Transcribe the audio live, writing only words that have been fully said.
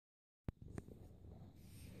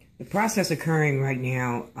The process occurring right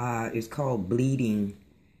now is called bleeding.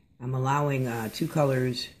 I'm allowing two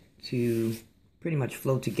colors to pretty much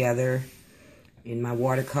flow together in my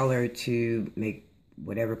watercolor to make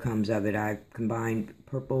whatever comes of it. I've combined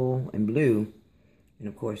purple and blue, and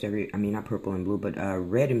of course not purple and blue, but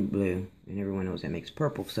red and blue, and everyone knows that makes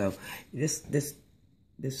purple. So this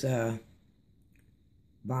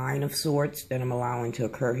vine of sorts that I'm allowing to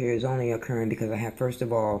occur here is only occurring because I have, first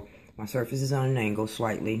of all, my surface is on an angle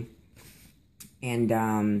slightly, and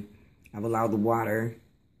I've allowed the water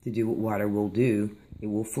to do what water will do. It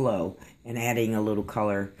will flow, and adding a little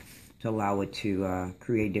color to allow it to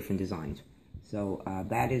create different designs. So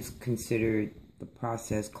that is considered the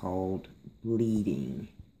process called bleeding.